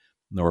safe,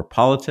 nor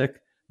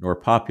politic, nor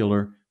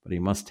popular, but he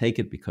must take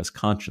it because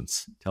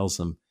conscience tells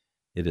him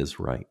it is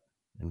right,"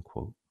 end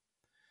quote.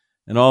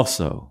 And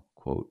also,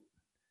 quote,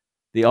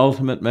 "The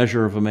ultimate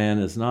measure of a man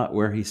is not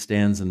where he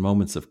stands in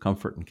moments of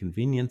comfort and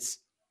convenience,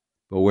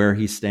 but where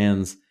he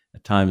stands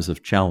at times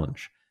of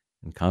challenge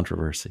and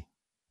controversy."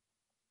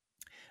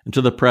 And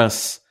to the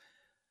press,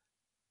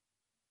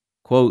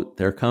 quote,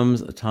 "There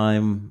comes a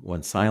time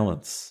when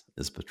silence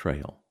is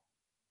betrayal,"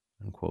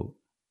 unquote.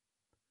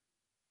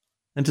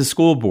 And to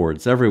school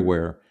boards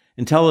everywhere,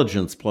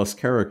 intelligence plus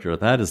character,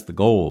 that is the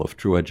goal of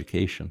true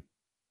education.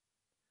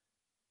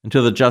 And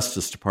to the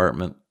Justice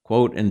Department,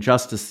 quote,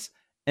 "Injustice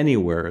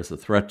anywhere is a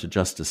threat to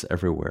justice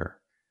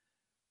everywhere."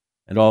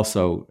 And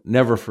also,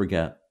 never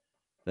forget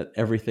that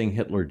everything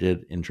Hitler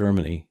did in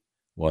Germany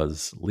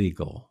was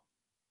legal.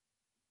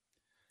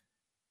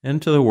 And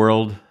to the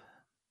world,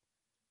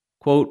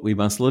 quote, "We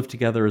must live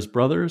together as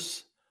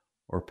brothers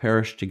or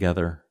perish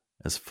together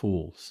as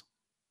fools,"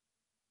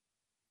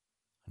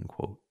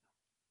 unquote.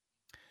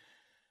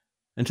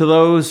 And to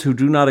those who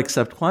do not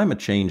accept climate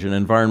change and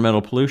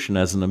environmental pollution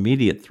as an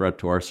immediate threat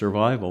to our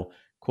survival,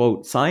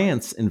 quote,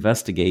 science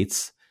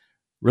investigates,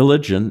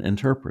 religion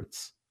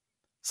interprets.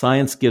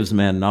 Science gives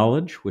man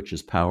knowledge, which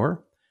is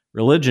power.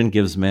 Religion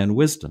gives man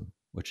wisdom,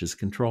 which is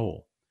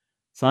control.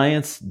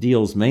 Science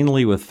deals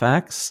mainly with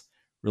facts.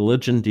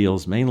 Religion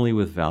deals mainly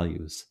with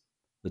values.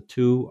 The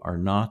two are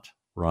not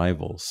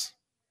rivals.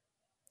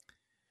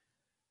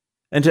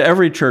 And to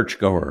every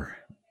churchgoer,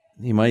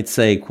 he might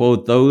say,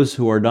 quote, those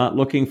who are not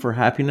looking for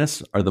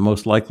happiness are the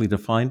most likely to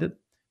find it,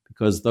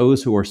 because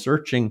those who are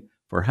searching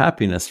for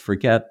happiness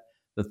forget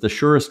that the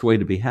surest way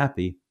to be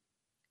happy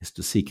is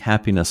to seek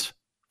happiness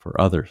for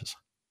others,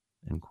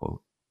 end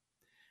quote.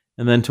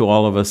 And then to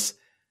all of us,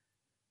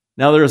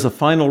 now there is a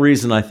final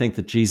reason I think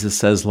that Jesus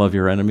says, love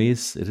your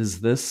enemies. It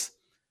is this,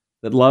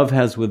 that love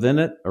has within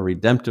it a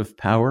redemptive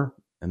power,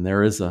 and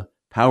there is a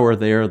power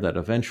there that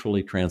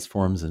eventually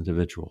transforms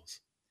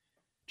individuals.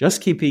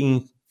 Just keep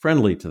being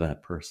friendly to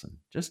that person.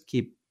 Just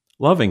keep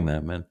loving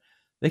them, and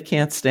they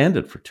can't stand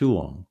it for too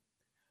long.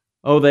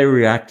 Oh, they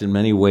react in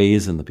many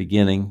ways in the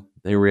beginning.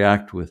 They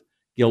react with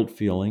guilt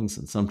feelings,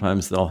 and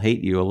sometimes they'll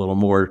hate you a little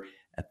more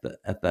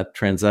at that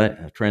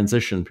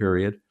transition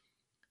period.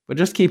 But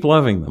just keep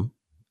loving them,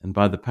 and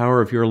by the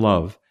power of your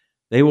love,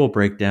 they will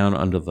break down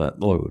under that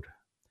load.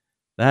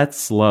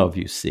 That's love,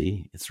 you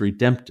see. It's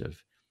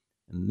redemptive.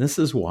 And this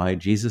is why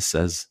Jesus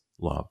says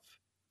love.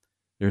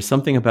 There's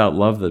something about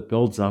love that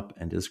builds up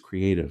and is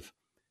creative.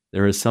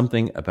 There is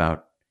something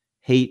about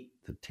hate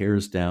that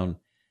tears down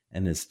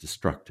and is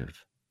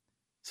destructive.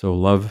 So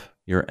love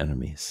your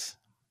enemies.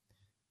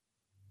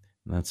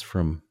 And that's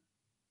from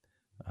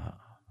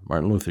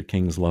Martin Luther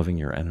King's Loving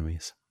Your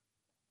Enemies.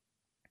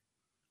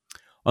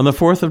 On the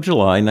 4th of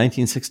July,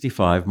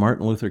 1965,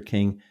 Martin Luther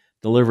King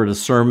delivered a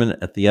sermon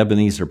at the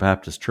Ebenezer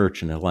Baptist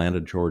Church in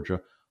Atlanta,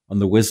 Georgia, on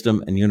the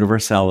wisdom and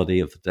universality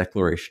of the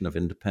Declaration of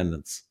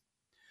Independence.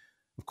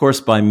 Of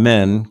course, by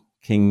men,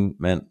 King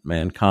meant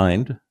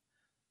mankind. It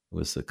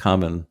was a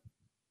common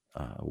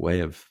way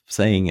of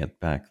saying it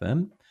back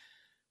then,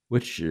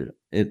 which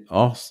it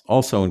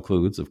also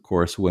includes, of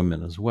course,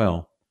 women as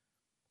well.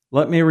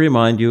 Let me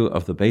remind you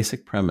of the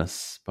basic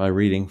premise by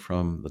reading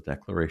from the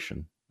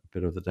Declaration, a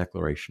bit of the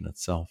Declaration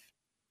itself.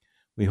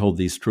 We hold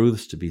these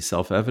truths to be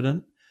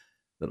self-evident,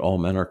 that all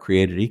men are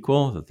created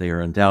equal, that they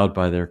are endowed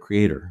by their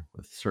Creator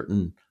with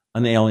certain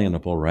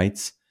unalienable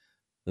rights,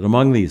 that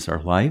among these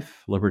are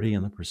life, liberty,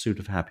 and the pursuit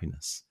of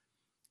happiness,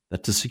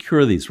 that to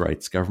secure these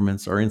rights,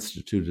 governments are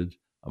instituted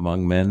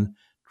among men,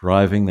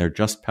 deriving their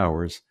just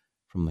powers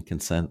from the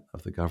consent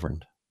of the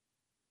governed.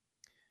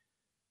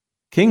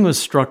 King was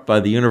struck by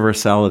the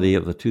universality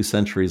of the 2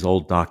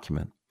 centuries-old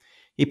document.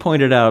 He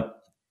pointed out,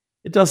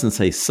 it doesn't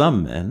say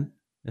some men,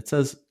 it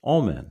says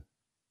all men.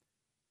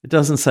 It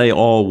doesn't say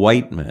all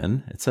white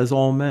men, it says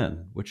all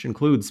men, which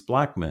includes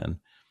black men.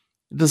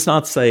 It does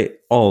not say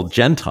all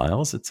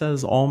Gentiles, it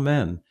says all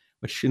men,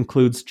 which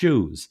includes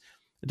Jews.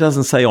 It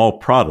doesn't say all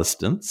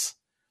Protestants,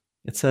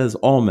 it says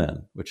all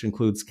men, which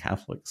includes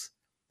Catholics.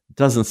 It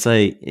doesn't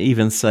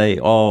even say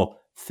all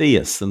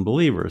theists and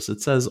believers,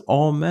 it says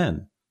all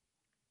men,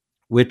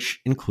 which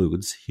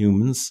includes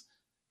humans,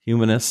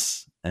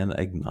 humanists, and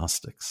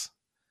agnostics.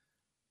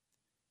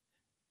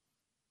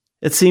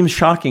 It seems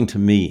shocking to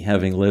me,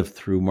 having lived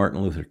through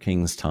Martin Luther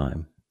King's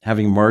time,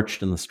 having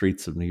marched in the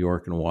streets of New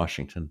York and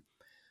Washington,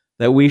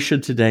 that we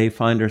should today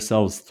find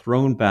ourselves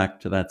thrown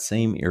back to that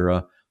same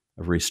era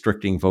of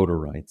restricting voter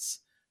rights,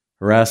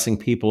 harassing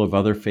people of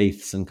other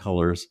faiths and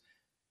colors,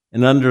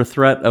 and under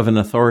threat of an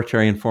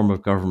authoritarian form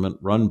of government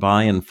run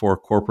by and for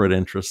corporate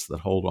interests that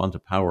hold on to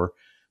power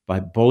by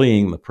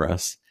bullying the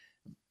press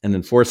and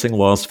enforcing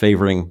laws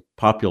favoring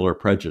popular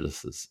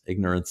prejudices,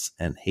 ignorance,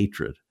 and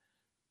hatred.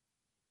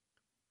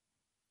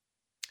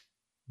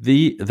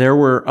 There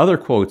were other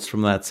quotes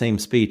from that same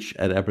speech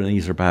at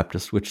Ebenezer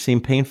Baptist which seem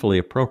painfully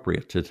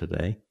appropriate to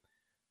today.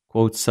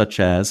 Quotes such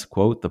as,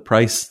 quote, the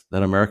price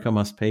that America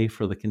must pay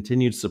for the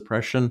continued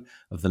suppression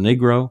of the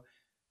Negro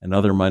and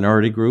other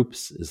minority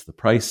groups is the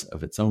price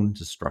of its own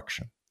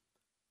destruction.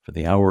 For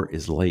the hour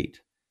is late,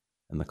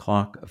 and the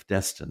clock of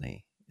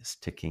destiny is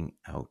ticking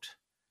out.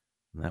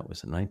 And that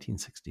was in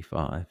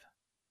 1965.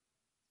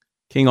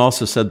 King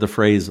also said the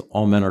phrase,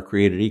 all men are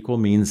created equal,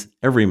 means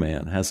every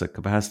man has a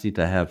capacity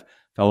to have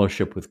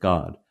fellowship with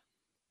God.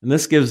 And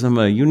this gives them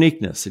a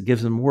uniqueness, it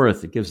gives them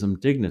worth, it gives them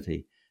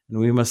dignity. And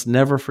we must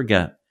never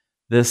forget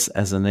this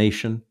as a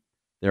nation.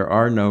 There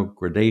are no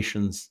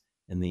gradations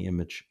in the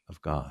image of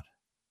God.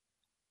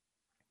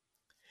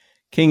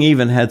 King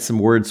even had some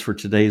words for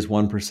today's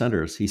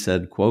one-percenters. He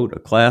said, quote, a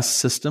class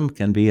system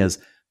can be as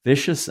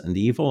vicious and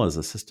evil as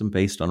a system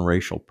based on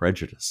racial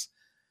prejudice.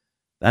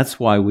 That's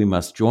why we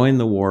must join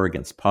the war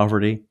against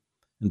poverty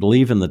and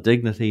believe in the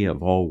dignity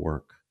of all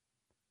work.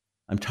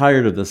 I'm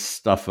tired of this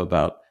stuff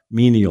about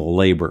menial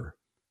labor.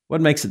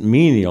 What makes it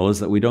menial is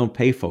that we don't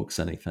pay folks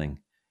anything.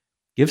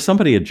 Give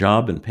somebody a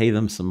job and pay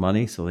them some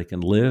money so they can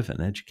live and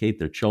educate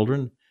their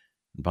children,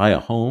 and buy a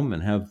home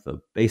and have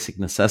the basic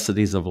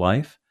necessities of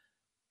life.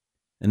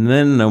 And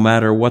then, no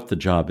matter what the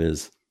job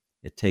is,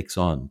 it takes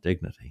on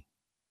dignity.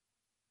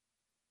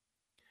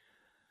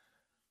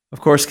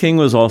 Of course, King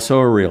was also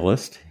a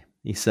realist.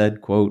 He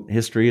said, quote,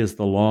 "History is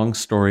the long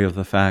story of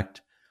the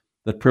fact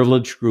that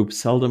privileged groups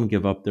seldom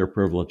give up their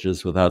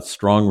privileges without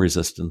strong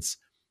resistance,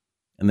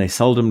 and they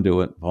seldom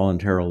do it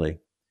voluntarily.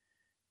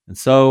 And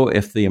so,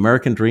 if the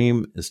American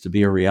dream is to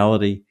be a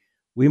reality,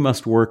 we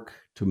must work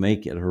to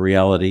make it a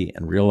reality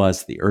and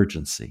realize the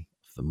urgency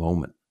of the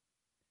moment."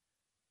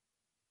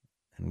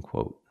 End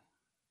quote.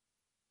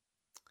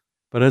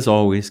 But as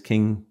always,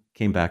 King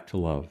came back to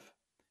love.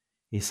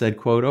 He said,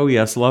 quote, "Oh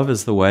yes, love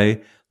is the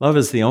way. Love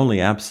is the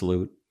only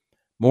absolute.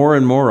 More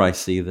and more I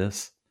see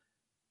this.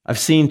 I've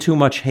seen too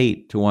much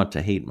hate to want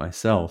to hate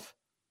myself.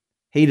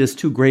 Hate is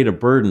too great a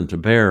burden to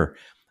bear.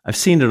 I've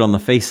seen it on the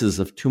faces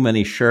of too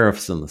many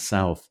sheriffs in the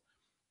South.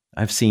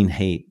 I've seen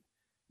hate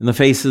in the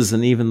faces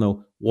and even the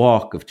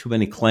walk of too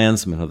many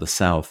Klansmen of the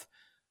South.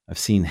 I've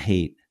seen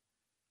hate.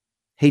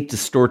 Hate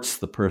distorts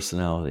the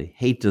personality.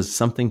 Hate does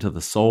something to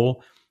the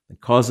soul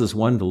that causes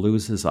one to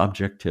lose his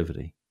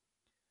objectivity.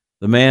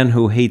 The man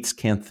who hates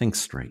can't think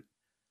straight.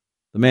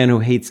 The man who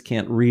hates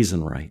can't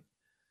reason right.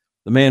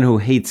 The man who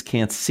hates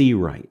can't see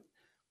right.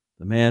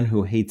 The man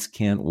who hates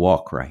can't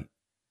walk right.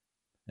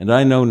 And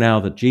I know now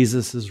that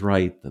Jesus is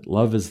right, that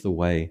love is the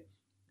way,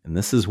 and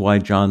this is why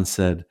John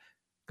said,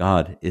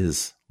 God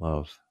is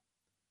love,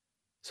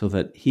 so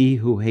that he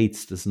who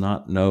hates does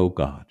not know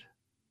God.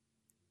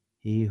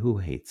 He who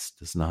hates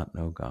does not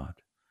know God.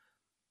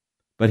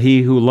 But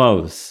he who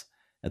loves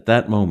at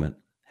that moment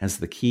has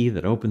the key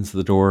that opens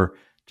the door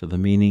to the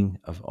meaning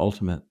of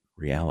ultimate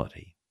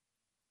reality.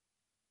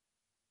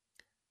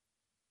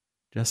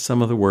 Just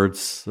some of the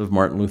words of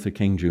Martin Luther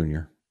King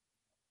Jr.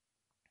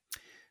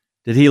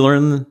 Did he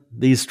learn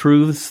these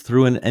truths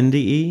through an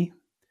NDE?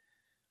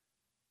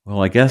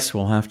 Well, I guess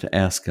we'll have to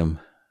ask him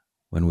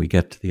when we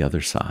get to the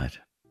other side.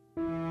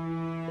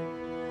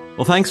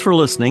 Well, thanks for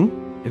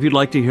listening. If you'd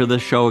like to hear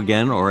this show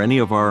again or any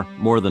of our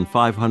more than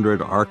 500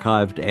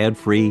 archived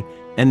ad-free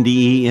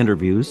NDE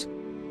interviews,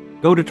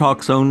 go to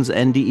TalkZone's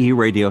NDE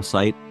radio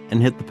site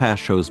and hit the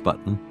Past Shows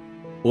button,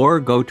 or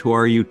go to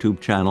our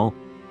YouTube channel,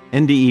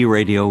 NDE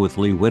Radio with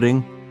Lee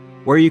Witting,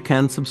 where you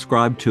can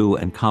subscribe to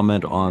and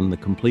comment on the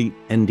complete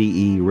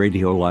NDE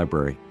radio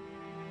library.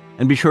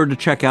 And be sure to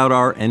check out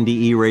our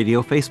NDE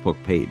Radio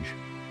Facebook page.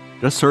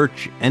 Just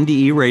search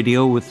NDE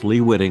Radio with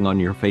Lee Witting on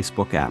your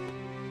Facebook app.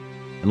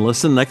 And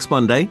listen next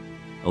Monday,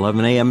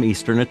 11 a.m.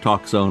 Eastern at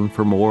TalkZone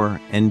for more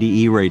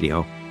NDE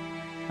Radio.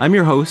 I'm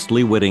your host,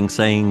 Lee Witting,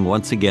 saying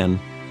once again,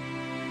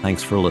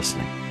 thanks for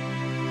listening.